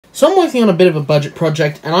So I'm working on a bit of a budget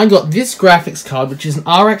project, and I got this graphics card, which is an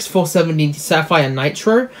RX 470 Sapphire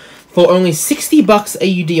Nitro, for only $60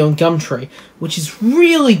 AUD on Gumtree, which is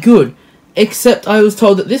really good. Except I was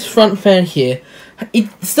told that this front fan here, it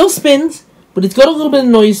still spins, but it's got a little bit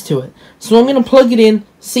of noise to it. So I'm going to plug it in,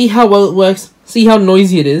 see how well it works, see how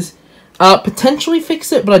noisy it is, potentially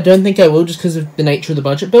fix it, but I don't think I will just because of the nature of the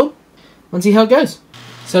budget build, and see how it goes.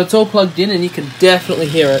 So it's all plugged in, and you can definitely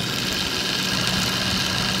hear it.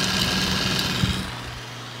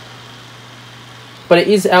 But it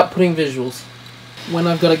is outputting visuals. When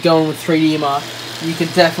I've got it going with 3D Mark, you can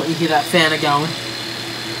definitely hear that fan going.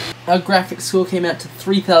 Our graphics score came out to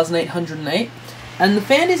 3,808, and the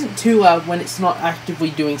fan isn't too loud when it's not actively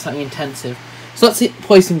doing something intensive. So let's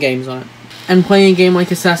play some games on it. And playing a game like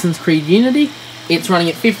Assassin's Creed Unity, it's running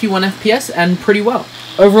at 51 FPS and pretty well.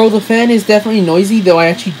 Overall, the fan is definitely noisy, though I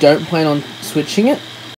actually don't plan on switching it.